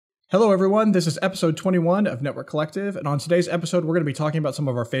Hello, everyone. This is episode 21 of Network Collective, and on today's episode, we're going to be talking about some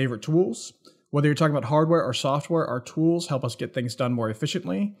of our favorite tools. Whether you're talking about hardware or software, our tools help us get things done more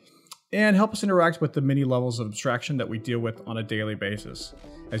efficiently and help us interact with the many levels of abstraction that we deal with on a daily basis.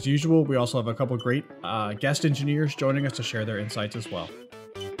 As usual, we also have a couple great guest engineers joining us to share their insights as well.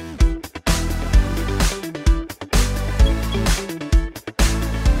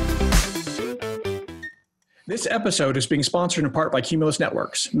 This episode is being sponsored in part by Cumulus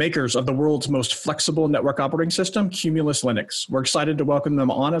Networks, makers of the world's most flexible network operating system, Cumulus Linux. We're excited to welcome them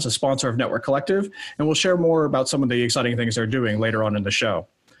on as a sponsor of Network Collective, and we'll share more about some of the exciting things they're doing later on in the show.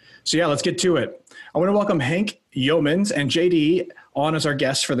 So yeah, let's get to it. I want to welcome Hank Yeomans and JD on as our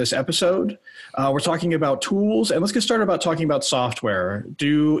guests for this episode. We're talking about tools, and let's get started about talking about software.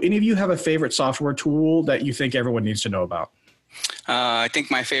 Do any of you have a favorite software tool that you think everyone needs to know about? I think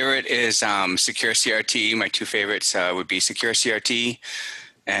my favorite is Secure CRT. My two favorites would be Secure CRT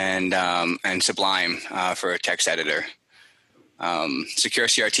and Sublime for a text editor. Secure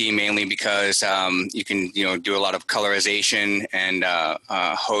CRT mainly because you can do a lot of colorization and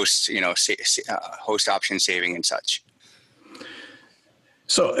host option saving and such.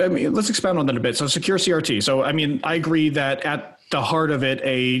 So let's expand on that a bit. So Secure CRT. So I agree that at the heart of it,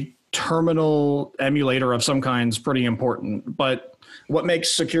 a terminal emulator of some kind is pretty important, but what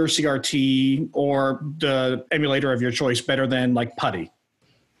makes Secure CRT or the emulator of your choice better than like PuTTY?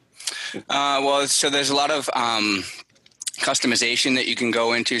 So there's a lot of customization that you can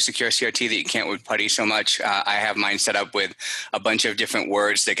go into Secure CRT that you can't with PuTTY so much. I have mine set up with a bunch of different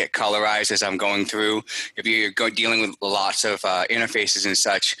words that get colorized as I'm going through. If you're dealing with lots of interfaces and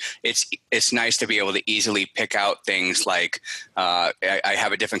such, it's nice to be able to easily pick out things like I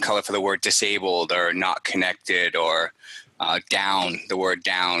have a different color for the word disabled or not connected or down, the word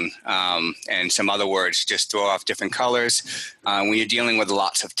down, and some other words, just throw off different colors. When you're dealing with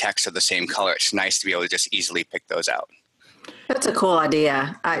lots of text of the same color, it's nice to be able to just easily pick those out. That's a cool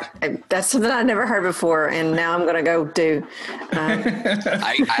idea. That's something I never heard before, and now I'm going to go do.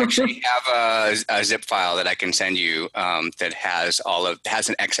 I actually have a zip file that I can send you that has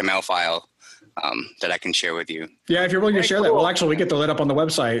an XML file that I can share with you. Yeah, if you're willing to share that, well, actually, we get the lit up on the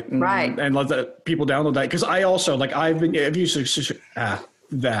website and let the people download that. Because I also I've used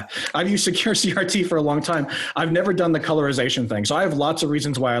Secure CRT for a long time. I've never done the colorization thing, so I have lots of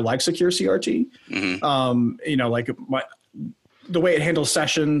reasons why I like Secure CRT. Mm-hmm. The way it handles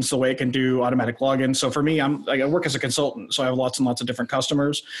sessions, the way it can do automatic login. So for me, I work as a consultant, so I have lots and lots of different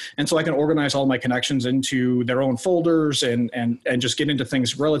customers. And so I can organize all my connections into their own folders and just get into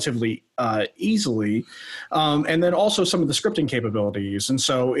things relatively easily. And then also some of the scripting capabilities. And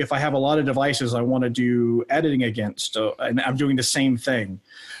so if I have a lot of devices I want to do editing against, and I'm doing the same thing,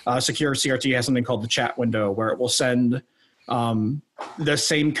 Secure CRT has something called the chat window where it will send the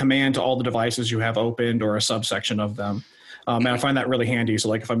same command to all the devices you have opened or a subsection of them. And I find that really handy. So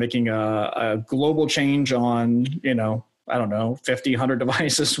like if I'm making a global change on, 50, 100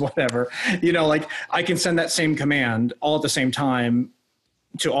 devices, whatever, I can send that same command all at the same time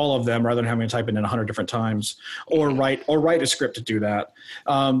to all of them rather than having to type it in 100 different times or write a script to do that.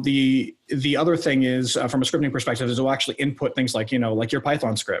 The other thing is from a scripting perspective is it will actually input things like your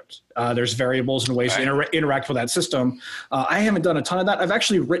Python script. There's variables and ways to interact with that system. I haven't done a ton of that. I've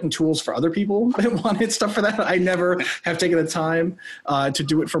actually written tools for other people that wanted stuff for that. I never have taken the time to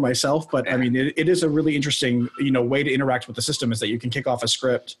do it for myself, but it is a really interesting, way to interact with the system is that you can kick off a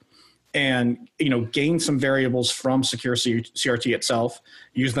script and gain some variables from Secure CRT itself,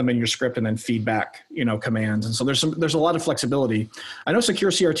 use them in your script, and then feedback commands. And so there's a lot of flexibility. I know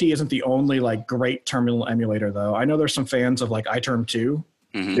Secure CRT isn't the only great terminal emulator though. I know there's some fans of iTerm 2.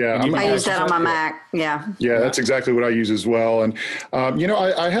 Mm-hmm. Yeah, I use that on my Mac. Yeah, that's exactly what I use as well. And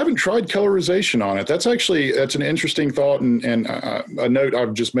I haven't tried colorization on it. That's an interesting thought, and a note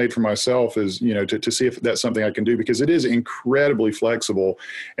I've just made for myself is to see if that's something I can do, because it is incredibly flexible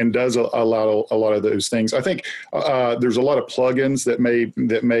and does allow a lot of those things. I think there's a lot of plugins that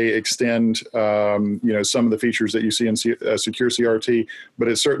may extend some of the features that you see in Secure CRT, but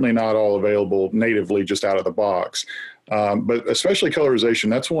it's certainly not all available natively just out of the box. But especially colorization,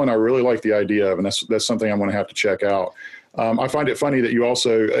 that's one I really like the idea of, and that's something I'm going to have to check out. I find it funny that you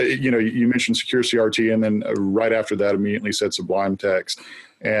also, you mentioned Secure CRT, and then right after that immediately said Sublime Text.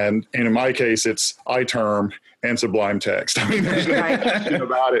 And in my case, it's iTerm and Sublime Text. I mean, there's no question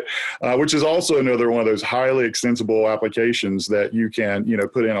about it, which is also another one of those highly extensible applications that you can,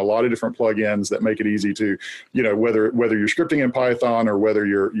 put in a lot of different plugins that make it easy to, whether you're scripting in Python or whether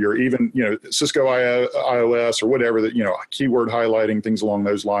you're even, Cisco iOS or whatever, that, keyword highlighting, things along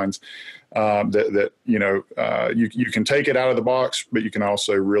those lines. You can take it out of the box, but you can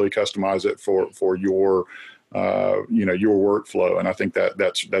also really customize it for your your workflow. And I think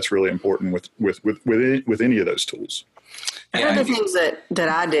that's really important with any of those tools. One of the things that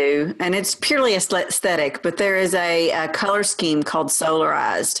I do, and it's purely aesthetic, but there is a color scheme called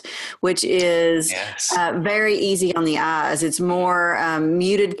Solarized, which is very easy on the eyes. It's more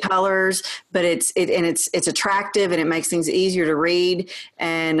muted colors, but it's attractive and it makes things easier to read.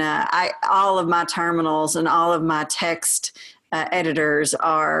 And all of my terminals and all of my text editors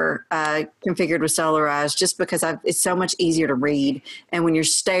are configured with Solarized just because it's so much easier to read. And when you're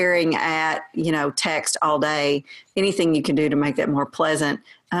staring at, text all day, anything you can do to make that more pleasant,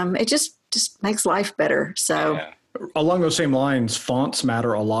 it just makes life better. So along those same lines, fonts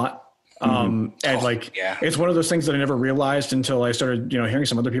matter a lot. It's one of those things that I never realized until I started, hearing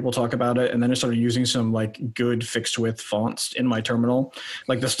some other people talk about it. And then I started using some good fixed width fonts in my terminal.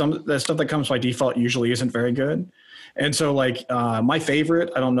 Like the stuff that comes by default usually isn't very good. And so my favorite,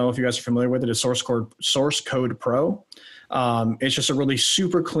 I don't know if you guys are familiar with it, is Source Code Pro. It's just a really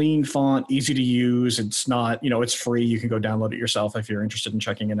super clean font, easy to use. It's not, it's free. You can go download it yourself if you're interested in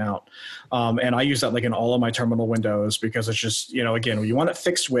checking it out. And I use that in all of my terminal windows because it's just, again, you want it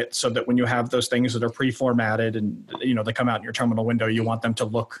fixed width so that when you have those things that are pre-formatted and, they come out in your terminal window, you want them to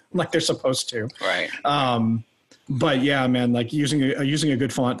look like they're supposed to. Right. But yeah, man, using a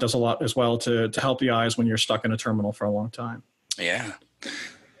good font does a lot as well to help the eyes when you're stuck in a terminal for a long time. Yeah.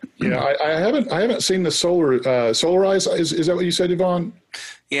 Yeah, I haven't seen the Solarize. Is that what you said, Yvonne?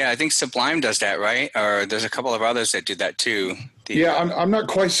 Yeah, I think Sublime does that, right? Or there's a couple of others that do that too. I'm not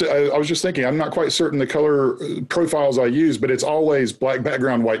quite. I was just thinking. I'm not quite certain the color profiles I use, but it's always black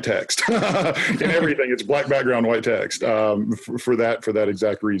background, white text. In everything, it's black background, white text for that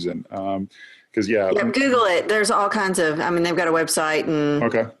exact reason. Because Google it. There's all kinds of. They've got a website and.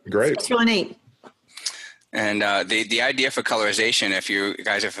 Okay, great. It's really neat. And the idea for colorization, if you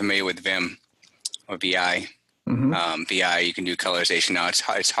guys are familiar with Vim or VI, VI, you can do colorization now.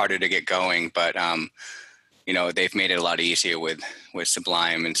 It's harder to get going, but they've made it a lot easier with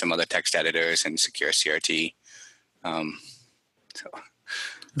Sublime and some other text editors and Secure CRT.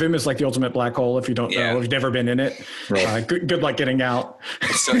 Vim is like the ultimate black hole if you don't know, if you've never been in it. Right. Good luck getting out.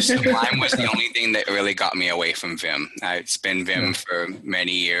 So Sublime was the only thing that really got me away from Vim. It's been Vim for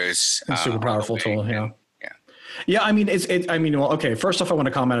many years. It's a super powerful tool, okay. First off, I want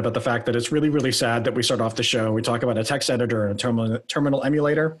to comment about the fact that it's really, really sad that we start off the show. We talk about a text editor and a terminal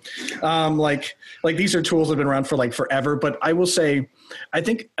emulator. These are tools that have been around for forever. But I will say, I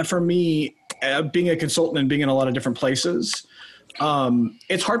think for me, being a consultant and being in a lot of different places,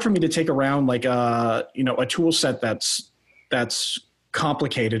 it's hard for me to take around a tool set that's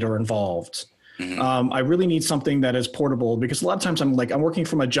complicated or involved. I really need something that is portable because a lot of times I'm working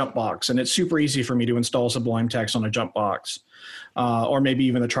from a jump box and it's super easy for me to install Sublime Text on a jump box, or maybe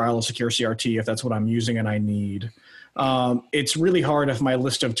even the trial of Secure CRT if that's what I'm using and I need. It's really hard if my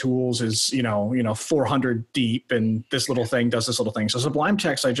list of tools is 400 deep and this little thing does this little thing. So Sublime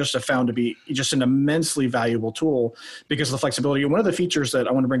Text I just have found to be just an immensely valuable tool because of the flexibility. And one of the features that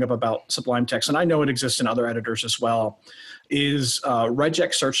I want to bring up about Sublime Text, and I know it exists in other editors as well, is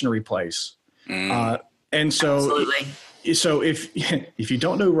regex search and replace. And so, absolutely. So if you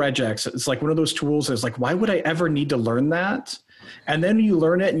don't know regex, it's one of those tools that's why would I ever need to learn that? And then you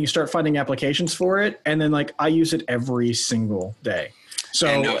learn it and you start finding applications for it. And then I use it every single day. So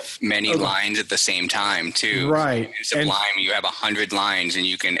and of many lines at the same time too. Right. In Sublime, you have 100 lines and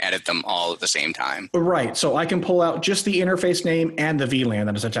you can edit them all at the same time. Right. So I can pull out just the interface name and the VLAN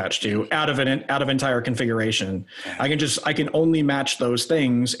that is attached to out of entire configuration. Yeah. I can only match those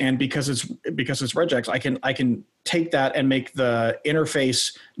things. And because it's regex, I can take that and make the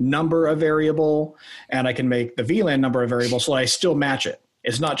interface number a variable and I can make the VLAN number a variable so I still match it.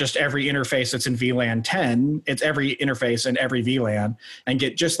 It's not just every interface that's in VLAN 10, it's every interface in every VLAN and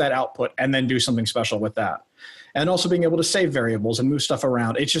get just that output and then do something special with that. And also being able to save variables and move stuff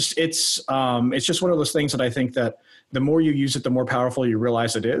around. It's just one of those things that I think that the more you use it, the more powerful you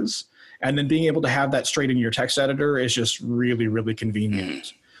realize it is. And then being able to have that straight in your text editor is just really, really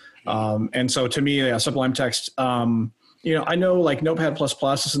convenient. And so to me, Sublime Text, I know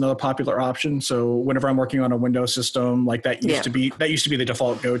Notepad++ is another popular option. So whenever I'm working on a Windows system, that used to be the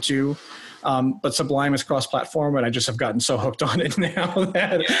default go-to. But Sublime is cross-platform, and I just have gotten so hooked on it now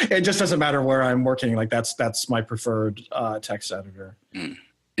that it just doesn't matter where I'm working. Like that's my preferred text editor.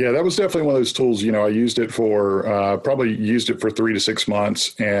 Yeah, that was definitely one of those tools. I used it for probably used it for 3 to 6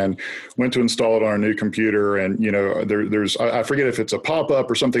 months, and went to install it on a new computer. And there's I forget if it's a pop-up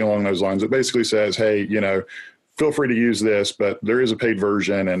or something along those lines. It basically says, hey, feel free to use this, but there is a paid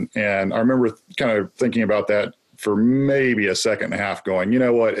version. And I remember kind of thinking about that for maybe a second and a half, going, you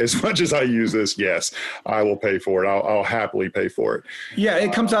know what, as much as I use this, yes, I will pay for it. I'll happily pay for it. Yeah,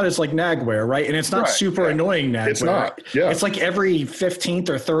 it comes out as like Nagware, right? And it's not super annoying Nagware. It's not. Yeah. It's like every 15th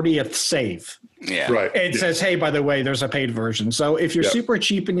or 30th save. Yeah. Right. It says, hey, by the way, there's a paid version. So if you're super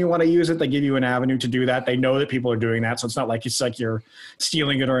cheap and you want to use it, they give you an avenue to do that. They know that people are doing that. So it's not like you're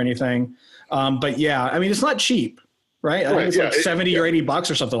stealing it or anything. But yeah, I mean, it's not cheap. Right. I think it's like 70 or $80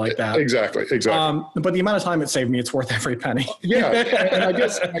 or something like that. Exactly. But the amount of time it saved me, it's worth every penny. Yeah. And I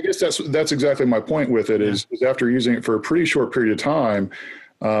guess that's exactly my point with it is after using it for a pretty short period of time,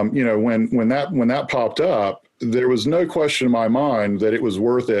 when that popped up, there was no question in my mind that it was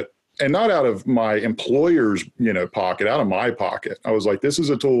worth it. And not out of my employer's, pocket, out of my pocket. I was like, this is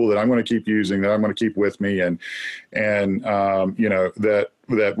a tool that I'm going to keep using, that I'm going to keep with me. And that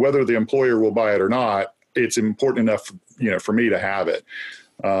whether the employer will buy it or not, it's important enough, for me to have it.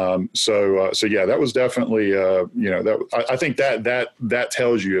 So yeah, that was definitely, I think that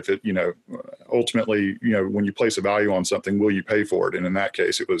tells you if it, ultimately, when you place a value on something, will you pay for it? And in that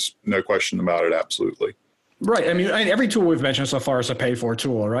case, it was no question about it. Absolutely. Right. I mean, every tool we've mentioned so far is a pay for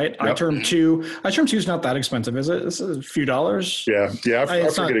tool, right? Yep. iTerm 2 is not that expensive, is it? It's a few dollars. Yeah. I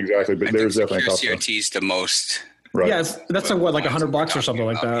forget exactly, but there's definitely a cost. CRT is the most. Right. Yeah. That's like $100 or something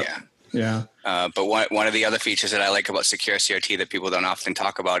like that. Yeah. But one of the other features that I like about Secure CRT that people don't often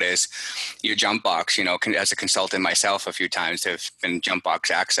talk about is your jump box. As a consultant myself, a few times there have been jump box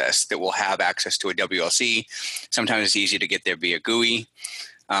access that will have access to a WLC. Sometimes it's easy to get there via GUI.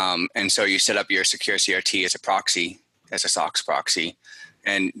 And so you set up your Secure CRT as a proxy, as a SOX proxy,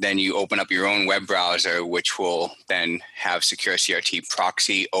 and then you open up your own web browser, which will then have Secure CRT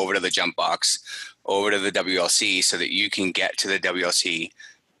proxy over to the jump box, over to the WLC, so that you can get to the WLC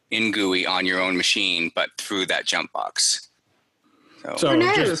in GUI on your own machine, but through that jump box. So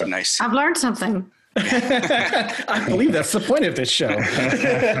just nice. I've learned something. I believe that's the point of this show.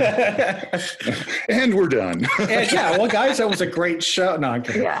 And we're done. Well, guys, that was a great show. No, I'm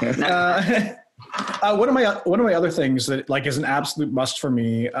kidding. One of my other things that is an absolute must for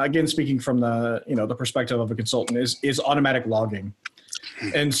me, again, speaking from the perspective of a consultant, is automatic logging.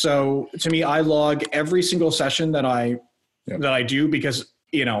 And so to me, I log every single session that I do, because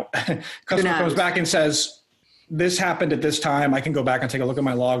customer comes back and says, this happened at this time. I can go back and take a look at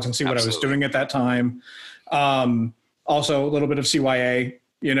my logs and see what I was doing at that time. Also a little bit of CYA,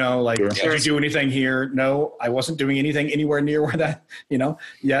 did you do anything here? No, I wasn't doing anything anywhere near where that,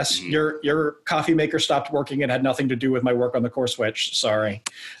 yes, your coffee maker stopped working. It had nothing to do with my work on the core switch. Sorry.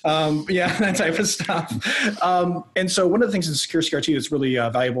 That type of stuff. And so one of the things in Secure CRT that's really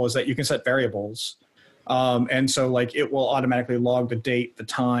valuable is that you can set variables. And so it will automatically log the date, the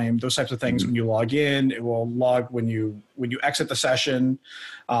time, those types of things. When you log in, it will log when you exit the session.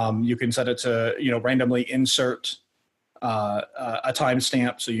 You can set it to, randomly insert a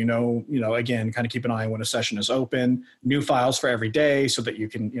timestamp. So, again, kind of keep an eye on when a session is open, new files for every day so that you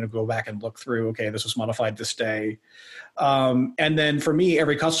can, go back and look through, okay, this was modified this day. And then for me,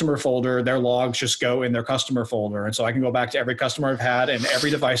 every customer folder, their logs just go in their customer folder. And so I can go back to every customer I've had and every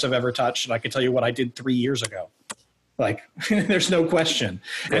device I've ever touched. And I can tell you what I did 3 years ago. There's no question.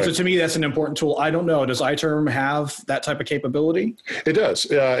 Right. And so to me, that's an important tool. I don't know. Does iTerm have that type of capability? It does.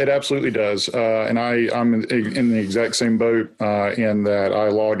 It absolutely does. And I'm in the exact same boat in that I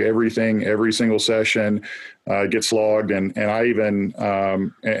log everything, every single session gets logged. And I even,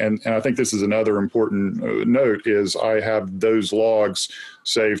 and I think this is another important note, is I have those logs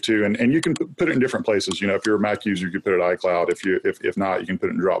saved to, and you can put it in different places. If you're a Mac user, you can put it in iCloud. If not, you can put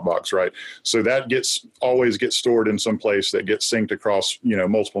it in Dropbox, right? So that always gets stored in some place that gets synced across,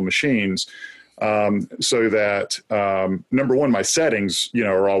 multiple machines. So that, number one, my settings,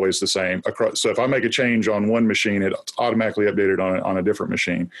 are always the same. So if I make a change on one machine, it's automatically updated on a different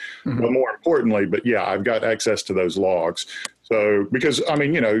machine. Mm-hmm. But more importantly, I've got access to those logs. So, because I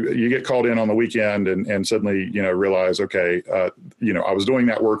mean, you get called in on the weekend and suddenly, realize, okay, I was doing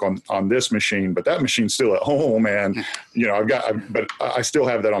that work on this machine, but that machine's still at home, and but I still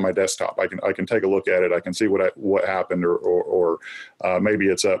have that on my desktop. I can take a look at it. I can see what happened, or maybe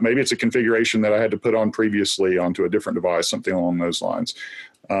it's a configuration that I had to put on previously onto a different device, something along those lines.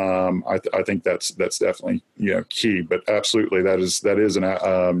 I think that's definitely key, but absolutely that is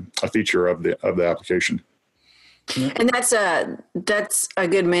a feature of the application. And that's a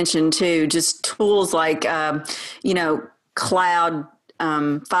good mention too. Just tools like cloud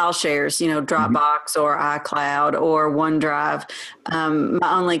file shares, Dropbox or iCloud or OneDrive.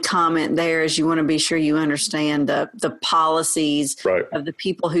 My only comment there is you want to be sure you understand the policies of the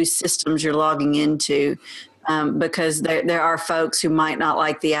people whose systems you're logging into. Because there are folks who might not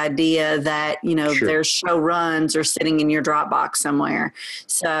like the idea that, their show runs are sitting in your Dropbox somewhere.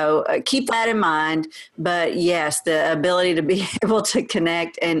 So keep that in mind. But yes, the ability to be able to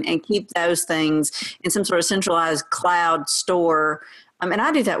connect and keep those things in some sort of centralized cloud store. And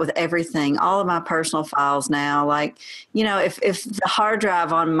I do that with everything, all of my personal files now. Like, if the hard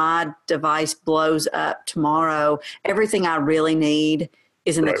drive on my device blows up tomorrow, everything I really need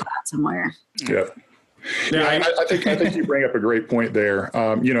is in the cloud somewhere. Yeah. Yeah, I think you bring up a great point there.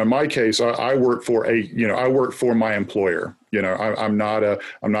 In my case, I work for my employer. I'm not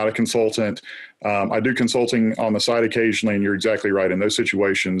a consultant. I do consulting on the side occasionally, and you're exactly right. In those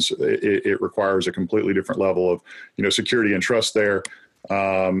situations, it requires a completely different level of, security and trust there.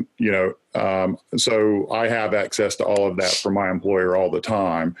 So I have access to all of that from my employer all the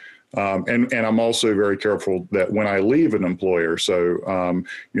time. And I'm also very careful that when I leave an employer, so,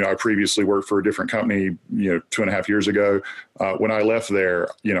 I previously worked for a different company, 2.5 years ago. When I left there,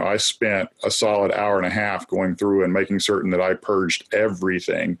 I spent a solid hour and a half going through and making certain that I purged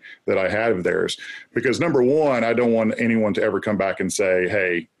everything that I had of theirs. Because number one, I don't want anyone to ever come back and say,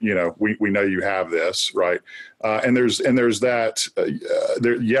 hey, we know you have this, right? And there's that,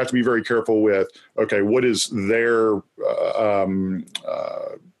 you have to be very careful with, okay, what is their,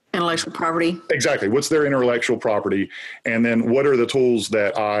 intellectual property. Exactly. What's their intellectual property? And then what are the tools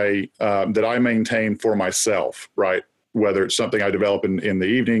that I maintain for myself, right? Whether it's something I develop in the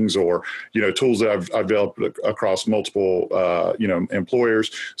evenings or, tools that I've developed across multiple, employers.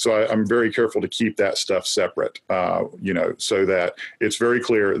 So I'm very careful to keep that stuff separate, so that it's very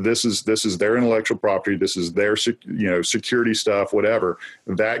clear, this is their intellectual property. This is their, security stuff, whatever.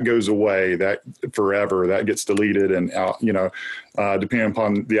 That goes away, that forever, that gets deleted. And, depending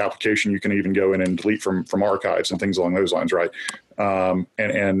upon the application, you can even go in and delete from archives and things along those lines. Right.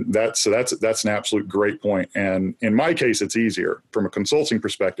 And that's an absolute great point. And in my case, it's easier. From a consulting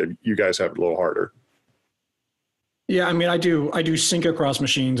perspective, you guys have it a little harder. Yeah, I mean, I do sync across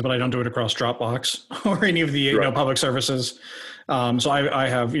machines, but I don't do it across Dropbox or any of the public services. So I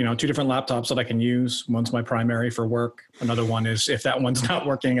have 2 different laptops that I can use. One's my primary for work. Another one is, if that one's not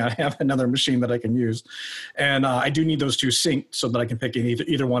working, I have another machine that I can use. And I do need those 2 synced so that I can pick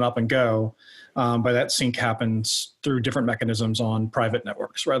either one up and go. But that sync happens through different mechanisms on private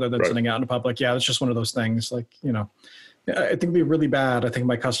networks rather than sending out in public. Yeah, it's just one of those things. Like, I think it'd be really bad. I think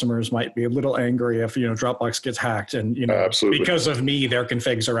my customers might be a little angry if, Dropbox gets hacked and, Absolutely. Because of me, their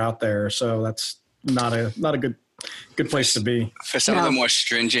configs are out there. So that's not a good place to be. For some of the more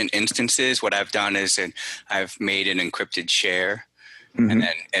stringent instances, what I've done is I've made an encrypted share, and then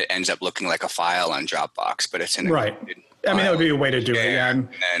it ends up looking like a file on Dropbox, but it's an encrypted I mean, that would be a way to do it. Yeah. And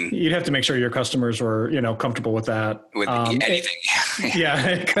you'd have to make sure your customers were, comfortable with that. With anything.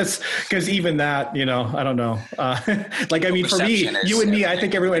 Yeah. Because even that, I don't know. Like, I mean, for me, you and me, I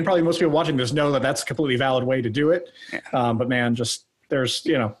think everyone, probably most people watching this know that that's a completely valid way to do it. Yeah. But man, just there's,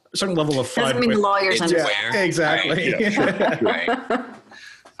 a certain level of fun. Doesn't mean lawyers understand. Yeah, exactly. Right. Yeah, sure. Right.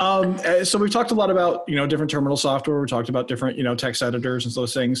 So we've talked a lot about, different terminal software. We talked about different, text editors and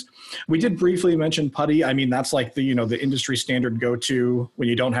those things. We did briefly mention PuTTY. I mean, that's like the, the industry standard go-to. When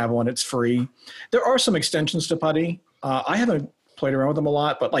you don't have one, it's free. There are some extensions to PuTTY. I haven't played around with them a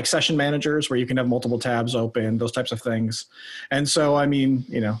lot, but like session managers where you can have multiple tabs open, those types of things. And so, I mean,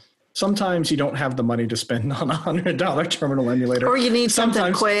 sometimes you don't have the money to spend on $100 terminal emulator. Or you need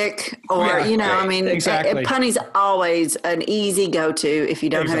something quick, or, I mean, exactly. PuTTY's always an easy go-to if you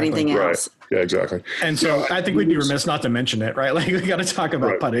don't have anything else. Right. Yeah, exactly. And so I think we'd be remiss not to mention it, right? Like, we got to talk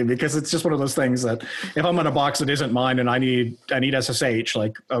about PuTTY because it's just one of those things that if I'm on a box that isn't mine and I need SSH,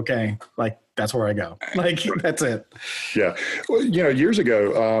 like, okay, like that's where I go. Like, that's it. Yeah. Well, years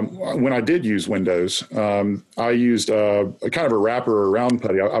ago, when I did use Windows, I used a kind of a wrapper around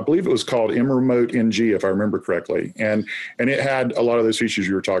PuTTY. I believe it was called mRemote NG, if I remember correctly. And it had a lot of those features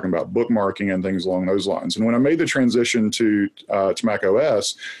you were talking about, bookmarking and things along those lines. And when I made the transition to Mac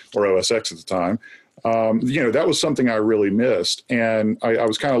OS, or OS X at the time, that was something I really missed. And I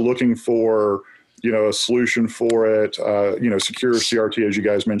was kind of looking for, a solution for it. Secure CRT, as you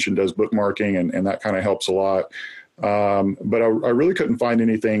guys mentioned, does bookmarking, and that kind of helps a lot. But I really couldn't find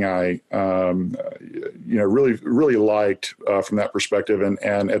anything I, really, really liked from that perspective.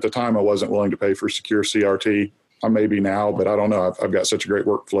 And at the time, I wasn't willing to pay for Secure CRT. I may be now, but I don't know. I've got such a great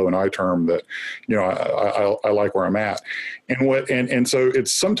workflow in iTerm that, I like where I'm at. And so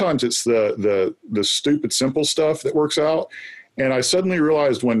sometimes it's the stupid, simple stuff that works out. And I suddenly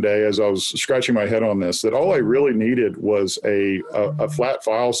realized one day, as I was scratching my head on this, that all I really needed was a flat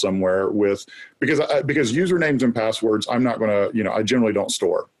file somewhere because usernames and passwords, I'm not going to, I generally don't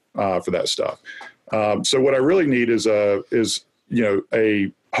store for that stuff. So what I really need is a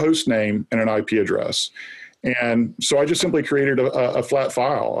host name and an IP address. And so I just simply created a flat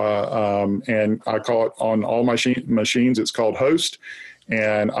file, and I call it on all my machines. It's called host.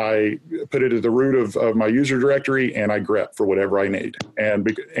 And I put it at the root of my user directory, and I grep for whatever I need. And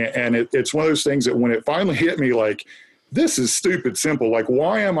it's one of those things that when it finally hit me, like, this is stupid simple. Like,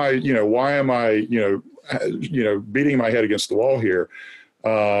 why am I beating my head against the wall here?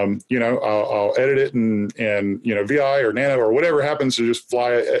 I'll edit it and VI or Nano or whatever happens to just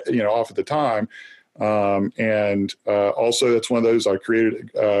fly, off at the time. Also that's one of those I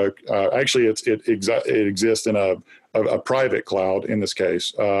created, actually it exists in a private cloud in this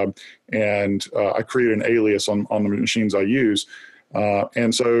case. I created an alias on the machines I use.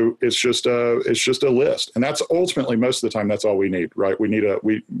 And so it's just a list, and that's ultimately most of the time, that's all we need, right? We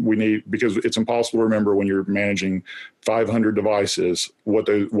need, because it's impossible to remember when you're managing 500 devices, what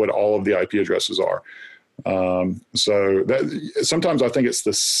all of the IP addresses are. So that sometimes I think it's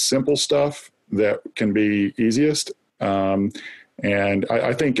the simple stuff that can be easiest. And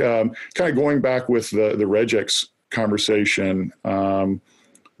I think, kind of going back with the regex conversation,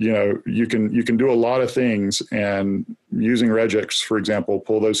 you can do a lot of things, and using regex, for example,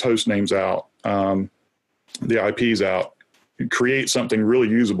 pull those host names out, the IPs out, create something really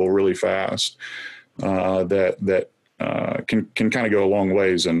usable really fast, that can kind of go a long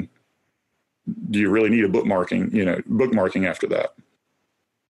ways. And do you really need a bookmarking after that?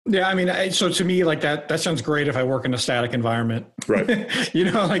 Yeah, I mean, so to me, like that sounds great if I work in a static environment, right?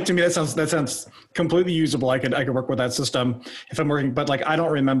 Like to me, that sounds completely usable. I could work with that system if I'm working, but like I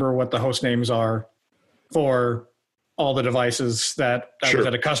don't remember what the host names are for all the devices that I was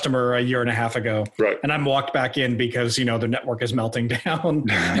at a customer a year and a half ago, right? And I'm walked back in because the network is melting down,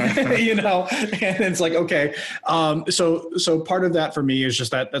 and it's like, okay, so part of that for me is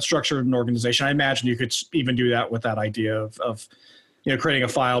just that structure and organization. I imagine you could even do that with that idea of creating a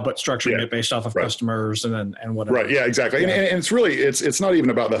file, but structuring it based off of customers and whatever. Right. Yeah, exactly. And it's really, it's not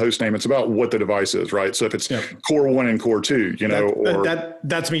even about the host name. It's about what the device is, right? So if it's Core 1 and Core 2,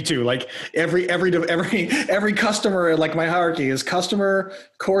 that's me too. Like every customer, like my hierarchy is customer,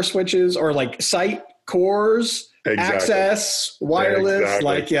 core switches, or like site cores, access, wireless,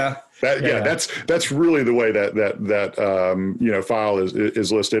 that's really the way that file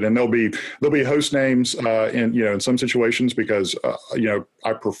is listed, and there'll be host names in some situations, because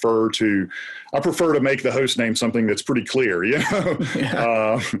I prefer to make the host name something that's pretty clear.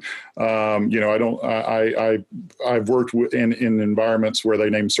 I've worked in environments where they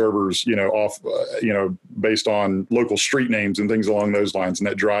name servers off based on local street names and things along those lines, and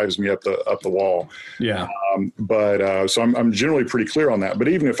that drives me up the wall. So I'm generally pretty clear on that. But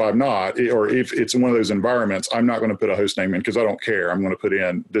even if I'm not, or if it's in one of those environments, I'm not going to put a host name in because I don't care. I'm going to put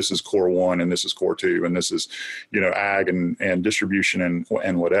in, this is Core 1 and this is Core 2 and this is ag and distribution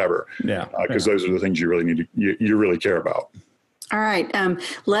and whatever. Because those are the things you really need you really care about. All right.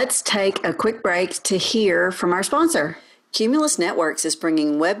 Let's take a quick break to hear from our sponsor. Cumulus Networks is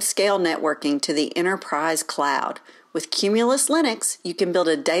bringing web-scale networking to the enterprise cloud. With Cumulus Linux, you can build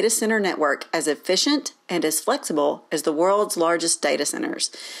a data center network as efficient and as flexible as the world's largest data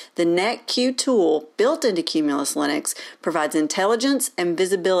centers. The NetQ tool built into Cumulus Linux provides intelligence and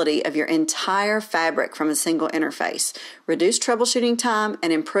visibility of your entire fabric from a single interface. Reduce troubleshooting time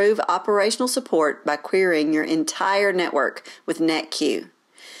and improve operational support by querying your entire network with NetQ.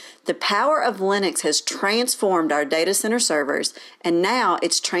 The power of Linux has transformed our data center servers, and now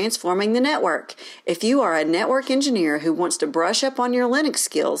it's transforming the network. If you are a network engineer who wants to brush up on your Linux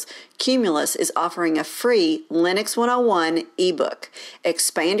skills, Cumulus is offering a free Linux 101 ebook.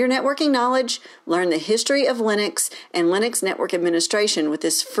 Expand your networking knowledge, learn the history of Linux and Linux network administration with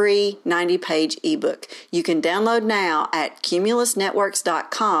this free 90-page ebook. You can download now at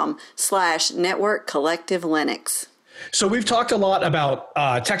cumulusnetworks.com/network-collective-Linux. So we've talked a lot about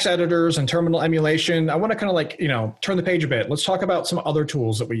text editors and terminal emulation. I want to kind of turn the page a bit. Let's talk about some other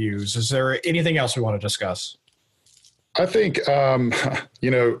tools that we use. Is there anything else we want to discuss? I think,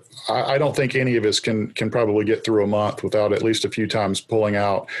 I don't think any of us can probably get through a month without at least a few times pulling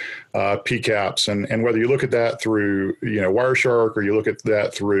out PCAPs. And whether you look at that through, Wireshark, or you look at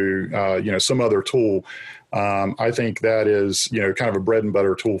that through, some other tool, I think that is, kind of a bread and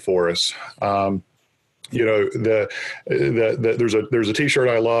butter tool for us. There's a T-shirt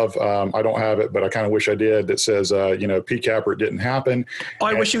I love. I don't have it, but I kind of wish I did. That says, PCAP or it didn't happen. Oh,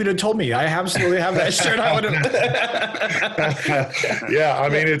 I wish you would have told me. I absolutely have that shirt. I would have. Yeah, I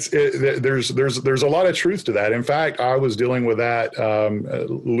mean, there's a lot of truth to that. In fact, I was dealing with that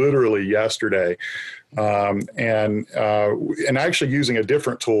literally yesterday. And actually using a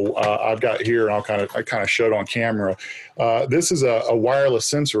different tool I've got here, and I kind of showed on camera. This is a wireless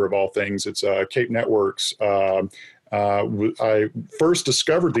sensor of all things. It's Cape Networks. I first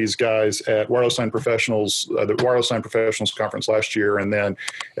discovered these guys at Wireless Line Professionals, the Wireless Line Professionals conference last year, and then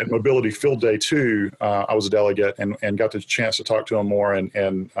at Mobility Field Day 2, I was a delegate and got the chance to talk to them more, and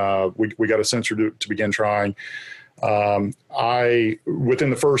we got a sensor to begin trying. I,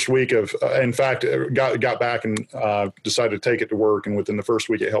 within the first week of, in fact, got back and decided to take it to work. And within the first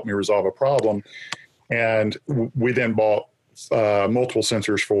week, it helped me resolve a problem. And we then bought multiple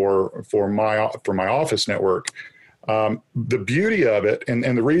sensors for my office network. The beauty of it,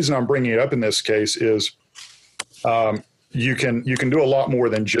 and the reason I'm bringing it up in this case is you can do a lot more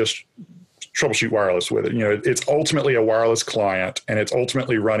than just troubleshoot wireless with it. It's ultimately a wireless client, and it's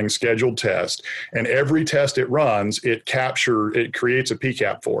ultimately running scheduled tests. And every test it runs, it creates a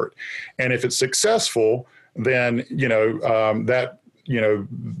PCAP for it. And if it's successful, then that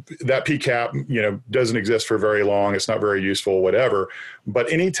PCAP doesn't exist for very long. It's not very useful, whatever.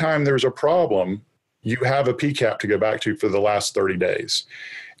 But anytime there's a problem, you have a PCAP to go back to for the last 30 days.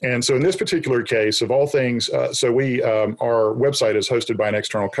 And so in this particular case, of all things, our website is hosted by an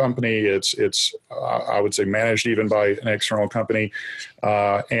external company. It's I would say managed even by an external company.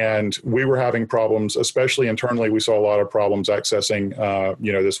 And we were having problems, especially internally. We saw a lot of problems accessing,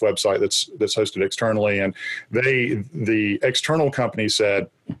 this website that's hosted externally. And the external company said,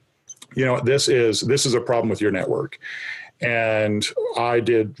 this is a problem with your network. And I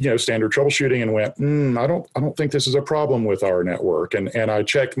did, standard troubleshooting and went, I don't think this is a problem with our network. And I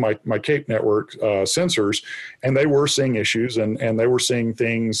checked my Cape Network sensors, and they were seeing issues, and they were seeing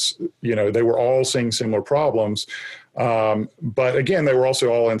things, they were all seeing similar problems. But again, they were also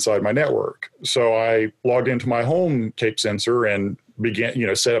all inside my network. So I logged into my home Cape sensor and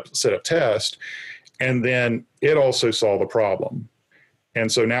began, set up test. And then it also saw the problem.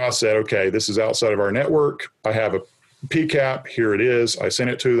 And so now I said, okay, this is outside of our network. I have a PCAP, here it is. I sent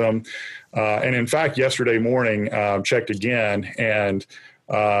it to them. And in fact, yesterday morning, checked again, and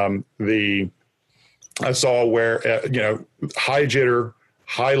I saw where, high jitter,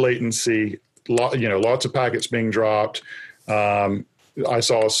 high latency, lots of packets being dropped. I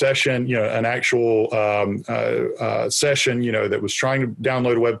saw a session, an actual session, that was trying to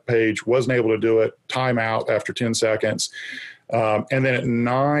download a web page, wasn't able to do it, timeout after 10 seconds. And then at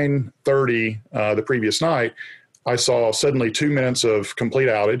 9:30 the previous night, I saw suddenly 2 minutes of complete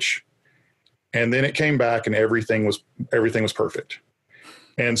outage, and then it came back and everything was perfect.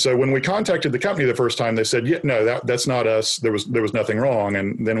 And so when we contacted the company the first time, they said, "Yeah, no, that's not us. There was nothing wrong."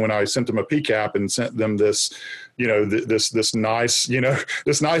 And then when I sent them a PCAP and sent them this, this nice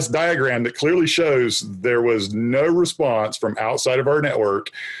diagram that clearly shows there was no response from outside of our network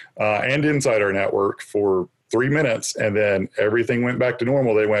and inside our network for 3 minutes, and then everything went back to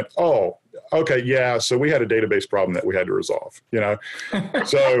normal, they went, "Oh, okay, yeah, so we had a database problem that we had to resolve,"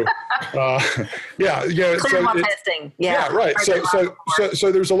 So, testing. Yeah, right.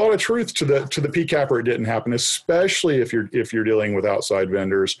 So there's a lot of truth to the PCAP or it didn't happen, especially if you're dealing with outside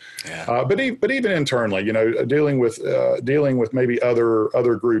vendors. Yeah. But even internally, dealing with maybe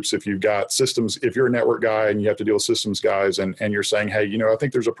other groups. If you've got systems, if you're a network guy and you have to deal with systems guys, and you're saying, "Hey, I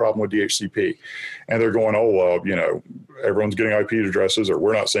think there's a problem with DHCP," and they're going, "Oh, well, everyone's getting IP addresses, or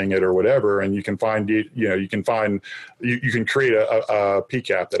we're not seeing it, or whatever," and you can find, you can create a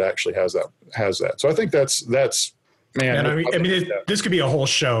PCAP that actually has that. So I think that's Man, and I mean, this could be a whole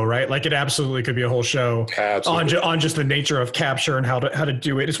show, right? Like it absolutely could be a whole show on just the nature of capture and how to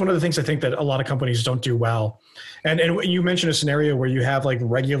do it. It's one of the things I think that a lot of companies don't do well. And you mentioned a scenario where you have like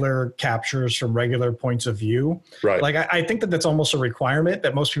regular captures from regular points of view. Right. Like I think that's almost a requirement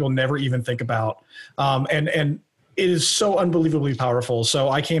that most people never even think about. And it is so unbelievably powerful. So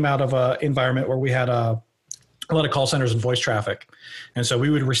I came out of an environment where we had a lot of call centers and voice traffic. And so we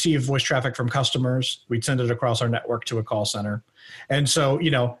would receive voice traffic from customers. We'd send it across our network to a call center. And so,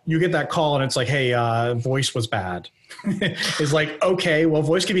 you get that call and it's like, hey, voice was bad. It's like, okay, well,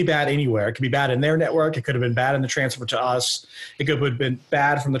 voice can be bad anywhere. It could be bad in their network. It could have been bad in the transfer to us. It could have been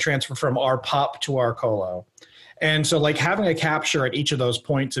bad from the transfer from our PUP to our colo. And so like having a capture at each of those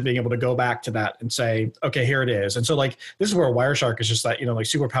points and being able to go back to that and say, okay, here it is. And so like, this is where Wireshark is just that, like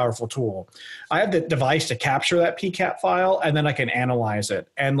super powerful tool. I have the device to capture that PCAP file and then I can analyze it.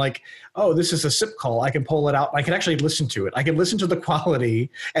 And like, oh, this is a SIP call. I can pull it out. I can actually listen to it. I can listen to the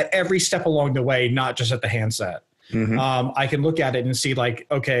quality at every step along the way, not just at the handset. Mm-hmm. I can look at it and see like,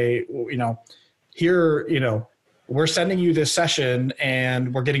 okay, here, we're sending you this session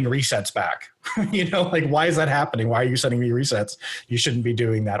and we're getting resets back. Like, why is that happening? Why are you sending me resets? You shouldn't be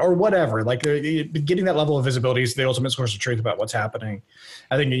doing that or whatever. Like getting that level of visibility is the ultimate source of truth about what's happening.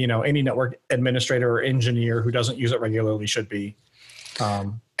 I think, any network administrator or engineer who doesn't use it regularly should be.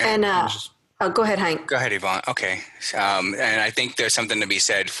 Go ahead, Hank. Go ahead, Yvonne. Okay. And I think there's something to be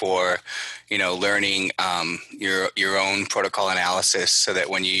said for, learning your own protocol analysis so that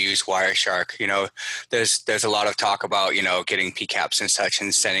when you use Wireshark, there's a lot of talk about, getting PCAPs and such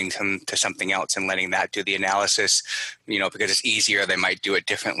and sending them to something else and letting that do the analysis, because it's easier. They might do it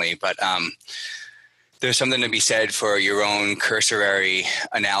differently. But there's something to be said for your own cursory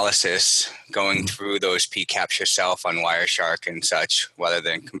analysis going through those PCAPs yourself on Wireshark and such, rather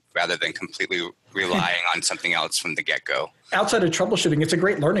than completely relying on something else from the get-go. Outside of troubleshooting, it's a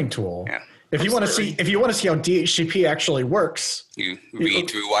great learning tool. Yeah. If you want to see how DHCP actually works, you read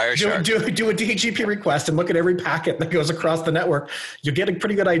through Wireshark. Do a DHCP request and look at every packet that goes across the network. You'll get a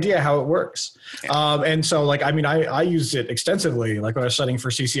pretty good idea how it works. Yeah. And so, I used it extensively, like when I was studying for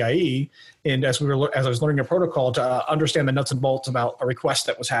CCIE, and as I was learning a protocol to understand the nuts and bolts about a request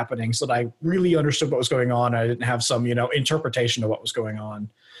that was happening, so that I really understood what was going on. I didn't have some interpretation of what was going on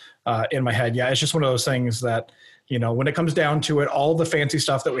in my head. Yeah, it's just one of those things that. When it comes down to it, all the fancy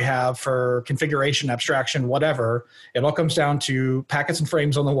stuff that we have for configuration, abstraction, whatever, it all comes down to packets and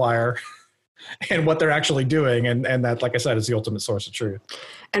frames on the wire and what they're actually doing. And that, like I said, is the ultimate source of truth.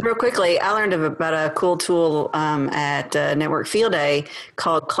 And real quickly, I learned about a cool tool at Network Field Day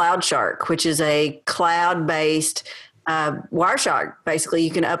called CloudShark, which is a cloud-based Wireshark. Basically,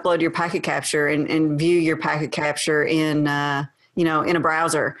 you can upload your packet capture and view your packet capture in a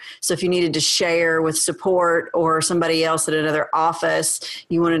browser. So if you needed to share with support or somebody else at another office,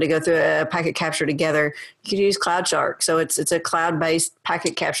 you wanted to go through a packet capture together, you could use CloudShark. So it's a cloud-based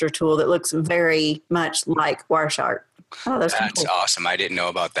packet capture tool that looks very much like Wireshark. Oh, that's cool. Awesome. I didn't know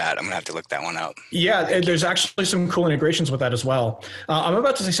about that. I'm going to have to look that one up. Yeah, there's actually some cool integrations with that as well. I'm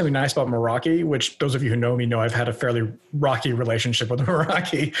about to say something nice about Meraki, which those of you who know me know I've had a fairly rocky relationship with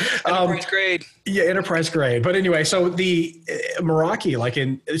Meraki. Enterprise grade. Yeah, enterprise grade. But anyway, so the Meraki,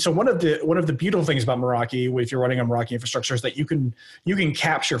 one of the beautiful things about Meraki, if you're running on Meraki infrastructure, is that you can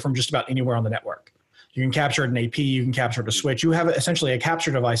capture from just about anywhere on the network. You can capture an AP, you can capture a switch. You have essentially a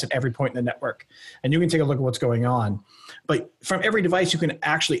capture device at every point in the network, and you can take a look at what's going on. But from every device, you can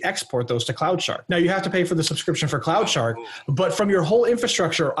actually export those to CloudShark. Now, you have to pay for the subscription for CloudShark, but from your whole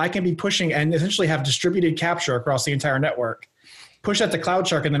infrastructure, I can be pushing and essentially have distributed capture across the entire network. Push that to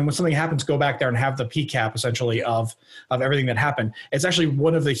CloudShark, and then when something happens, go back there and have the PCAP essentially of everything that happened. It's actually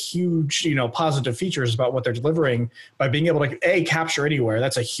one of the huge, positive features about what they're delivering by being able to capture anywhere.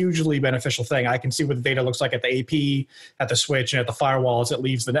 That's a hugely beneficial thing. I can see what the data looks like at the AP, at the switch, and at the firewall as it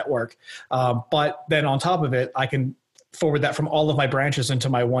leaves the network. But then on top of it, I can forward that from all of my branches into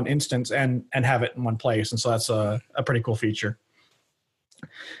my one instance and have it in one place. And so that's a pretty cool feature.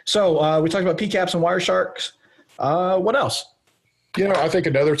 So we talked about PCAPs and Wiresharks. What else? I think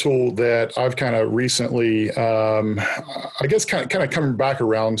another tool that I've kind of recently, kind of come back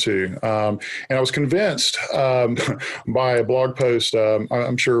around to, and I was convinced by a blog post.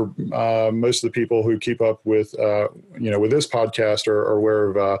 I'm sure most of the people who keep up with, with this podcast are aware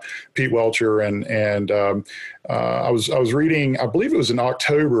of Pete Welcher, and I was reading. I believe it was in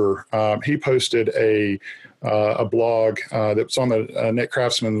October. He posted a blog that's on the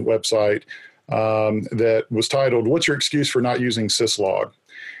NetCraftsman website. That was titled, "What's Your Excuse for Not Using Syslog?"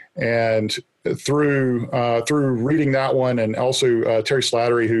 And through reading that one, and also Terry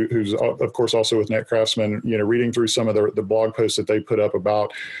Slattery, who's of course also with NetCraftsman, reading through some of the blog posts that they put up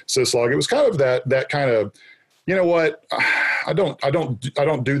about syslog, it was kind of that kind of, you know what, I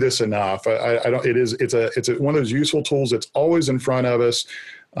don't do this enough. It's one of those useful tools that's always in front of us.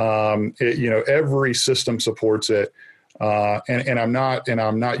 Every system supports it, and I'm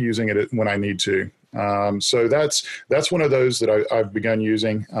not using it when I need to. So that's one of those that I've begun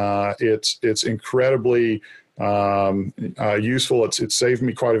using. It's incredibly useful. It's saved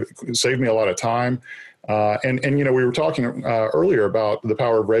me a lot of time. And we were talking earlier about the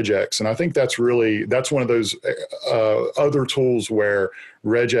power of regex, and I think that's one of those other tools where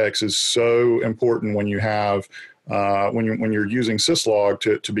regex is so important when you have when you're using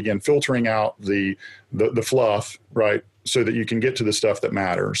syslog to begin filtering out the fluff, right, so that you can get to the stuff that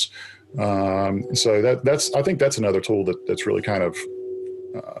matters. So I think that's another tool that's really kind of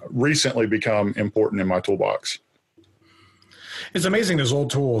recently become important in my toolbox. It's amazing, those old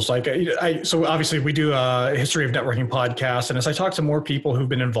tools. So obviously we do a history of networking podcast, and as I talk to more people who've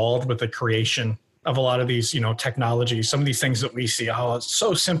been involved with the creation of a lot of these, technologies, some of these things that we see, it's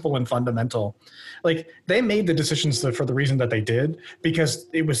so simple and fundamental. Like, they made the decisions for the reason that they did, because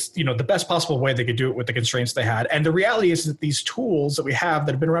it was, the best possible way they could do it with the constraints they had. And the reality is that these tools that we have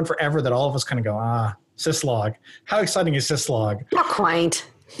that have been around forever, that all of us kind of go, syslog. How exciting is syslog? How quaint.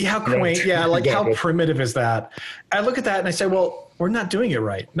 Yeah, how quaint. Yeah, how primitive is that? I look at that and I say, well, we're not doing it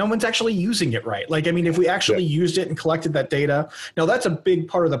right. No one's actually using it right. If we actually used it and collected that data, now that's a big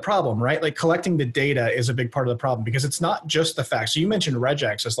part of the problem, right? Like, collecting the data is a big part of the problem, because it's not just the facts. So you mentioned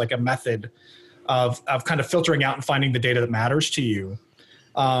regex as like a method of kind of filtering out and finding the data that matters to you.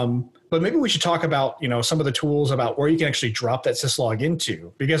 But maybe we should talk about, some of the tools about where you can actually drop that syslog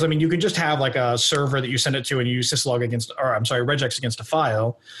into, because you can just have like a server that you send it to and you use regex against a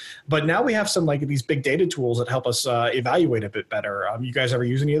file. But now we have some these big data tools that help us evaluate a bit better. You guys ever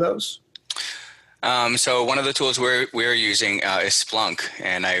use any of those? So one of the tools we're using is Splunk,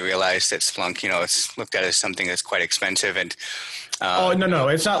 and I realized that Splunk, it's looked at as something that's quite expensive, and no,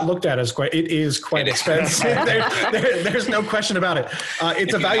 it's not looked at as quite. It is quite expensive. There's no question about it.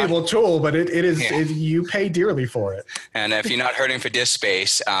 It's a valuable tool, but it is. Yeah. You pay dearly for it. And if you're not hurting for disk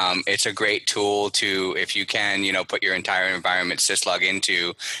space, it's a great tool to, if you can, put your entire environment syslog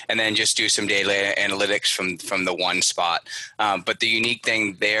into, and then just do some data analytics from the one spot. But the unique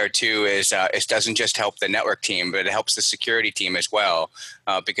thing there too is it doesn't just help the network team, but it helps the security team as well,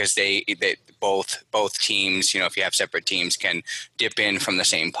 because they both teams, if you have separate teams, can dip in from the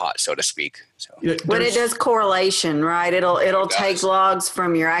same pot, so to speak. So when it does correlation, right? It'll take logs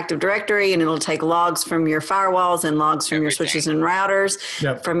from your Active Directory, and it'll take logs from your firewalls and logs from your switches and routers,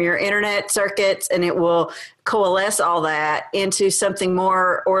 from your internet circuits, and it will coalesce all that into something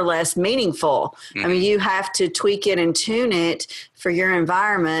more or less meaningful. Mm-hmm. You have to tweak it and tune it for your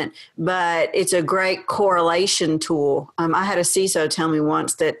environment, but it's a great correlation tool. I had a CISO tell me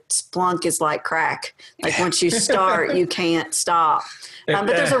once that Splunk is like crack. Once you start, you can't stop. But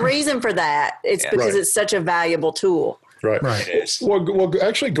there's a reason for that. It's because it's such a valuable tool. Right. It is. Well,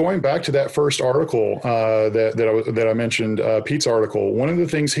 actually, going back to that first article that I mentioned, Pete's article, one of the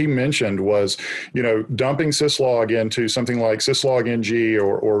things he mentioned was, dumping syslog into something like syslog NG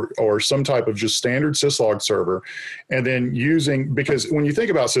or some type of just standard syslog server, and then because when you think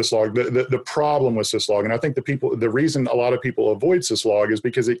about syslog, the problem with syslog, and I think the reason a lot of people avoid syslog is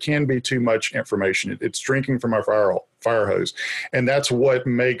because it can be too much information. It's drinking from our fire hose, and that's what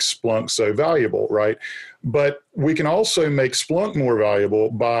makes Splunk so valuable, right? But we can also make Splunk more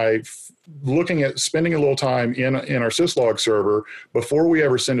valuable by looking at spending a little time in our syslog server before we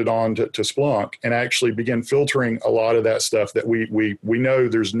ever send it on to Splunk, and actually begin filtering a lot of that stuff that we know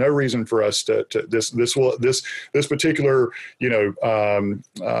there's no reason for us to this particular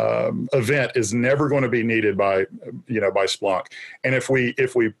event is never going to be needed by Splunk. And if we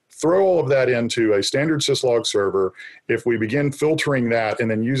throw all of that into a standard syslog server, if we begin filtering that and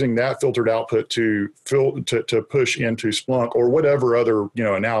then using that filtered output to push into Splunk or whatever other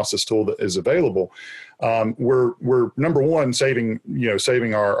analysis tool that is available, we're number one saving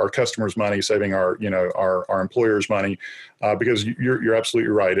our customers money, saving our employers money, because you're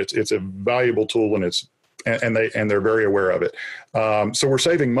absolutely right. It's a valuable tool, and they're very aware of it. So we're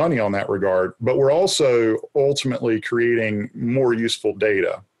saving money on that regard, but we're also ultimately creating more useful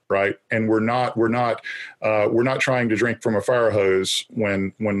data. Right, and we're not trying to drink from a fire hose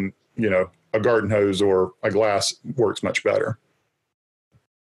when a garden hose or a glass works much better.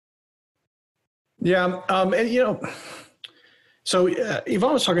 Yeah, so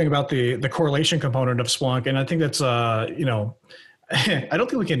Yvonne was talking about the correlation component of Splunk, and I think that's I don't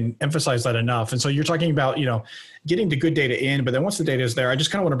think we can emphasize that enough. And so you're talking about, getting the good data in, but then once the data is there, I just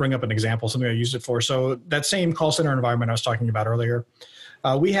kind of want to bring up an example, something I used it for. So that same call center environment I was talking about earlier,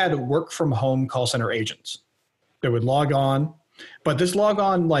 we had work from home call center agents that would log on, but this log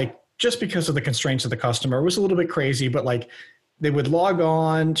on, like, just because of the constraints of the customer, was a little bit crazy, but like they would log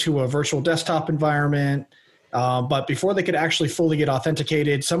on to a virtual desktop environment. But before they could actually fully get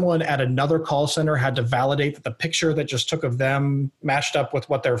authenticated, someone at another call center had to validate that the picture that just took of them matched up with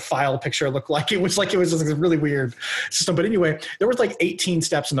what their file picture looked like. It was a really weird system. But anyway, there was like 18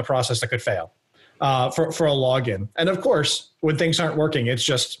 steps in the process that could fail for a login. And of course, when things aren't working, it's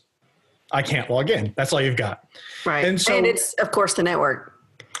just, I can't log in. That's all you've got. Right. And it's, of course, the network.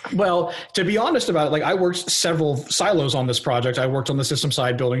 Well, to be honest about it, like I worked several silos on this project. I worked on the system